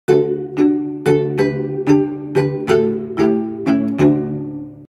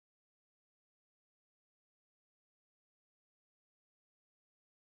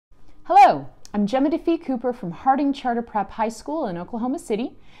I'm Gemma Defee Cooper from Harding Charter Prep High School in Oklahoma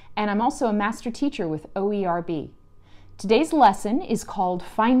City, and I'm also a master teacher with OERB. Today's lesson is called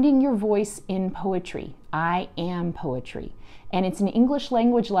Finding Your Voice in Poetry. I am poetry. And it's an English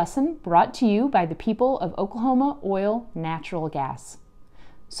language lesson brought to you by the people of Oklahoma Oil Natural Gas.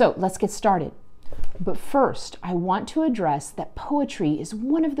 So let's get started. But first, I want to address that poetry is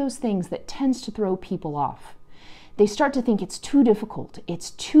one of those things that tends to throw people off. They start to think it's too difficult,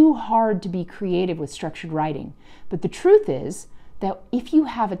 it's too hard to be creative with structured writing. But the truth is that if you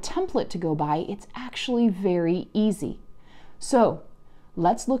have a template to go by, it's actually very easy. So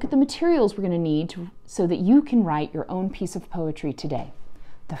let's look at the materials we're going to need so that you can write your own piece of poetry today.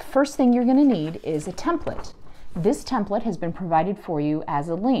 The first thing you're going to need is a template. This template has been provided for you as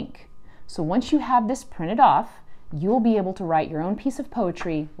a link. So once you have this printed off, you'll be able to write your own piece of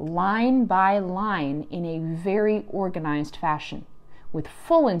poetry line by line in a very organized fashion with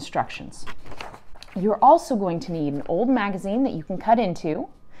full instructions. You're also going to need an old magazine that you can cut into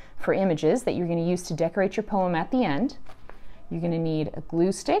for images that you're going to use to decorate your poem at the end. You're going to need a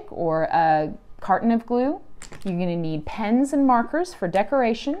glue stick or a carton of glue. You're going to need pens and markers for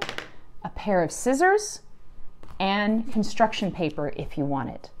decoration, a pair of scissors, and construction paper if you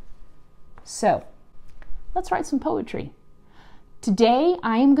want it. So, let's write some poetry. Today,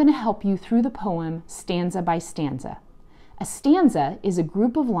 I am going to help you through the poem stanza by stanza. A stanza is a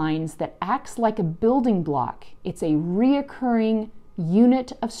group of lines that acts like a building block. It's a reoccurring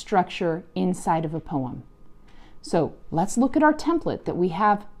unit of structure inside of a poem. So let's look at our template that we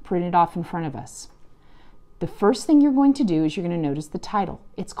have printed off in front of us. The first thing you're going to do is you're going to notice the title.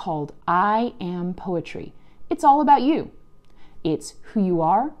 It's called I Am Poetry. It's all about you. It's who you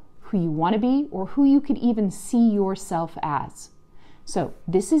are, who you want to be, or who you could even see yourself as. So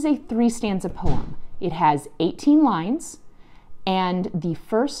this is a 3-stanza poem. It has 18 lines, and the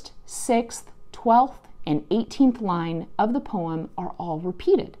first, 6th, 12th, and 18th line of the poem are all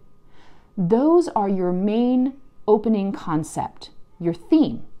repeated. Those are your main opening concept, your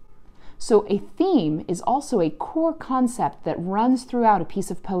theme. So a theme is also a core concept that runs throughout a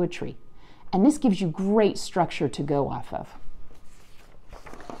piece of poetry, and this gives you great structure to go off of.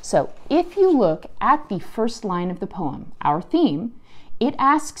 So if you look at the first line of the poem, our theme, it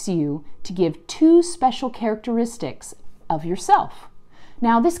asks you to give 2 special characteristics of yourself.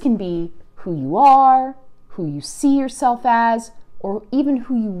 Now this can be who you are, who you see yourself as, or even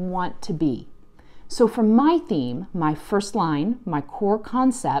who you want to be. So for my theme, my first line, my core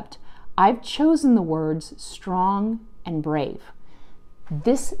concept, I've chosen the words strong and brave.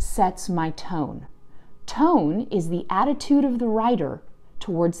 This sets my tone. Tone is the attitude of the writer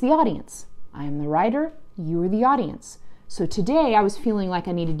towards the audience. I am the writer, you are the audience. So today I was feeling like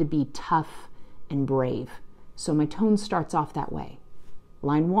I needed to be tough and brave. So my tone starts off that way.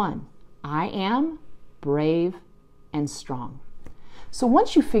 Line 1, I am brave and strong. So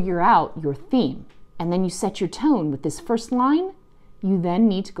once you figure out your theme and then you set your tone with this first line, you then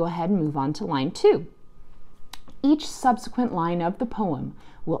need to go ahead and move on to line 2. Each subsequent line of the poem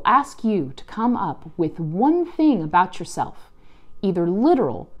will ask you to come up with one thing about yourself. Either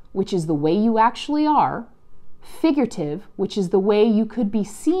literal, which is the way you actually are, figurative, which is the way you could be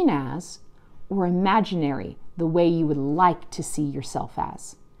seen as, or imaginary, the way you would like to see yourself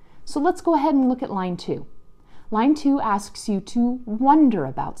as. So let's go ahead and look at line 2. Line 2 asks you to wonder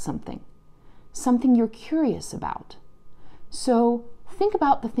about something you're curious about. So think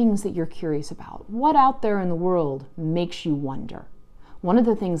about the things that you're curious about. What out there in the world makes you wonder? One of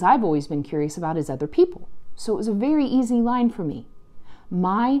the things I've always been curious about is other people. So it was a very easy line for me.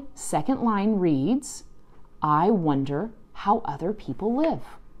 My second line reads, I wonder how other people live.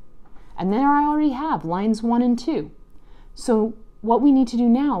 And there I already have lines 1 and 2. So what we need to do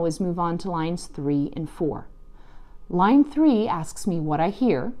now is move on to lines 3 and 4. Line 3 asks me what I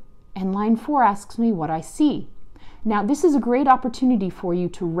hear, and line 4 asks me what I see. Now this is a great opportunity for you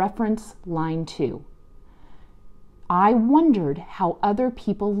to reference line 2. I wondered how other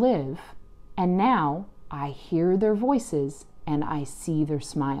people live, and now I hear their voices and I see their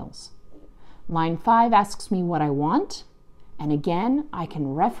smiles. Line 5 asks me what I want, and again I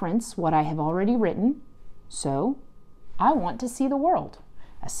can reference what I have already written. So I want to see the world,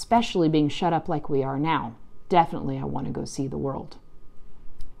 especially being shut up like we are now. Definitely I want to go see the world.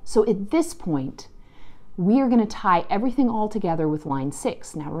 So at this point, we are going to tie everything all together with line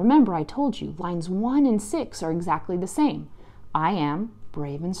 6. Now remember, I told you lines 1 and 6 are exactly the same. I am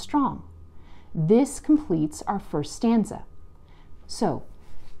brave and strong. This completes our first stanza. So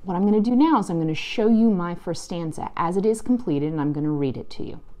what I'm going to do now is I'm going to show you my first stanza as it is completed, and I'm going to read it to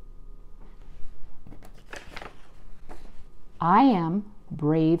you. I am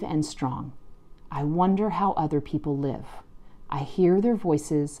brave and strong. I wonder how other people live. I hear their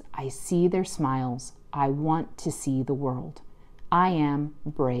voices. I see their smiles. I want to see the world. I am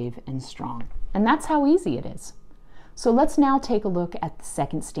brave and strong. And that's how easy it is. So let's now take a look at the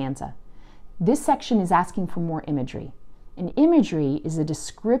second stanza. This section is asking for more imagery. And imagery is a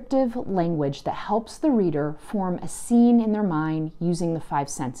descriptive language that helps the reader form a scene in their mind using the 5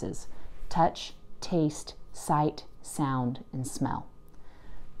 senses: touch, taste, sight, sound, and smell.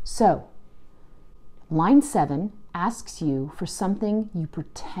 So, line 7 asks you for something you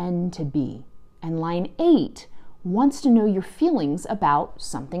pretend to be, and line 8 wants to know your feelings about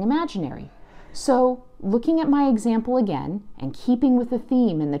something imaginary. So, looking at my example again, and keeping with the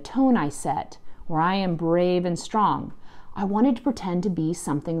theme and the tone I set, where I am brave and strong, I wanted to pretend to be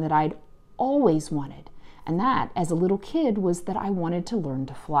something that I'd always wanted, and that, as a little kid, was that I wanted to learn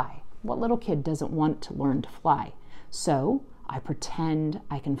to fly. What little kid doesn't want to learn to fly? So, I pretend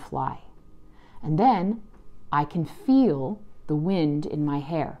I can fly. And then, I can feel the wind in my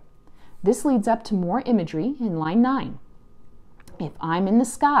hair. This leads up to more imagery in line 9. If I'm in the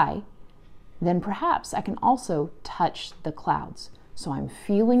sky, then perhaps I can also touch the clouds. So I'm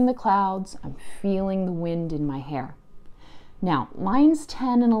feeling the clouds, I'm feeling the wind in my hair. Now, lines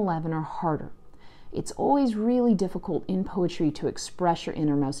 10 and 11 are harder. It's always really difficult in poetry to express your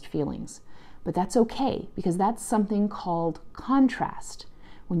innermost feelings, but that's okay because that's something called contrast.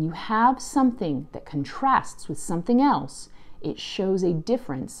 When you have something that contrasts with something else, it shows a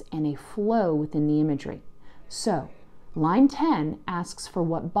difference and a flow within the imagery. So, line 10 asks for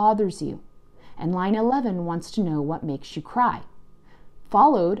what bothers you, and line 11 wants to know what makes you cry.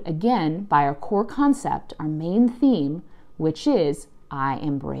 Followed again by our core concept, our main theme, which is I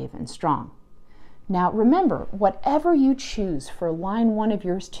am brave and strong. Now remember, whatever you choose for line 1 of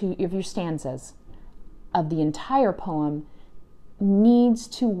your stanzas of the entire poem needs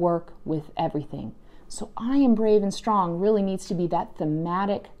to work with everything. So I am brave and strong really needs to be that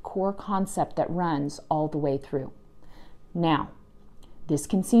thematic core concept that runs all the way through. Now, this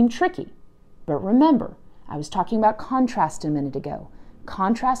can seem tricky, but remember, I was talking about contrast a minute ago.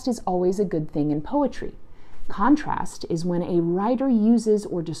 Contrast is always a good thing in poetry. Contrast is when a writer uses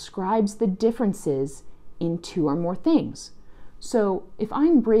or describes the differences in 2 or more things. So if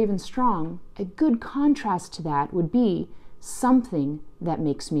I'm brave and strong, a good contrast to that would be something that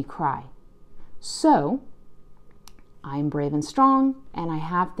makes me cry. So I'm brave and strong, and I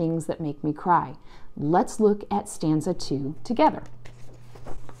have things that make me cry. Let's look at stanza 2 together.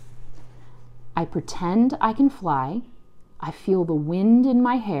 I pretend I can fly. I feel the wind in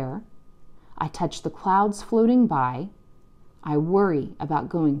my hair. I touch the clouds floating by. I worry about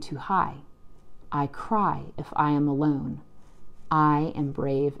going too high. I cry if I am alone. I am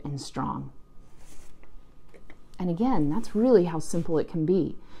brave and strong. And again, that's really how simple it can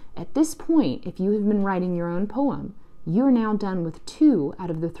be. At this point, if you have been writing your own poem, you're now done with 2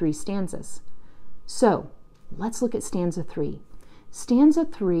 out of the 3 stanzas. So, let's look at stanza 3. Stanza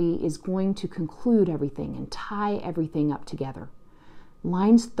 3 is going to conclude everything and tie everything up together.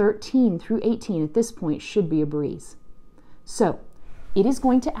 Lines 13 through 18 at this point should be a breeze. So, it is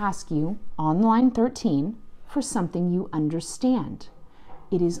going to ask you on line 13 for something you understand.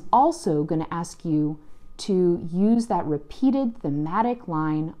 It is also going to ask you to use that repeated thematic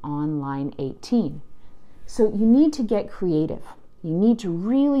line on line 18. So you need to get creative. You need to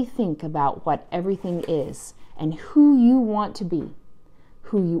really think about what everything is and who you want to be,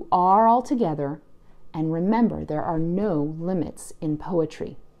 who you are altogether, and remember there are no limits in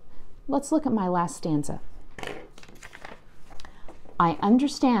poetry. Let's look at my last stanza. I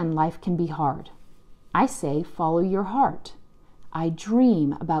understand life can be hard. I say follow your heart. I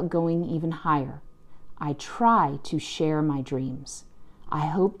dream about going even higher. I try to share my dreams. I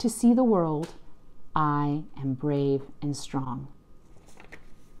hope to see the world. I am brave and strong.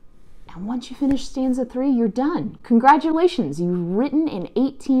 And once you finish stanza 3, you're done. Congratulations, you've written an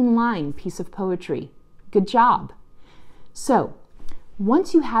 18-line piece of poetry. Good job. So,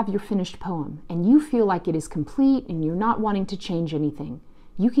 once you have your finished poem and you feel like it is complete and you're not wanting to change anything,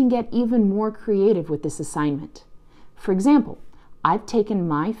 you can get even more creative with this assignment. For example, I've taken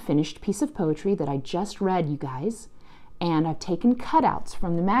my finished piece of poetry that I just read, you guys, and I've taken cutouts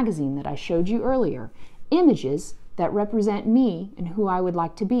from the magazine that I showed you earlier, images that represent me and who I would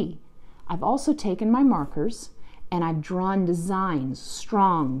like to be. I've also taken my markers and I've drawn designs,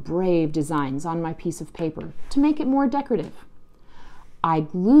 strong, brave designs on my piece of paper to make it more decorative. I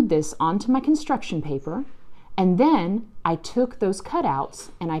glued this onto my construction paper, and then I took those cutouts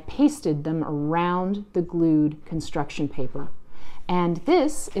and I pasted them around the glued construction paper. And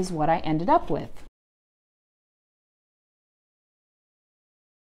this is what I ended up with.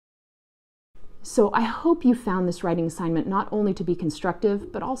 So I hope you found this writing assignment not only to be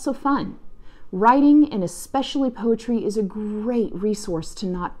constructive, but also fun. Writing, and especially poetry, is a great resource to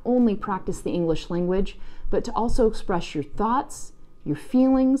not only practice the English language, but to also express your thoughts, your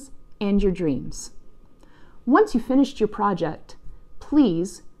feelings, and your dreams. Once you finished your project,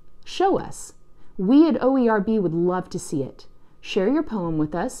 please show us. We at OERB would love to see it. Share your poem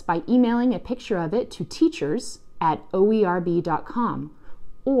with us by emailing a picture of it to teachers@oerb.com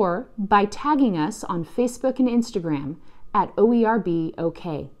or by tagging us on Facebook and Instagram at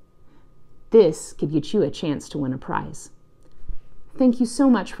OERBOK. This could get you a chance to win a prize. Thank you so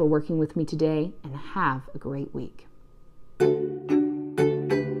much for working with me today, and have a great week.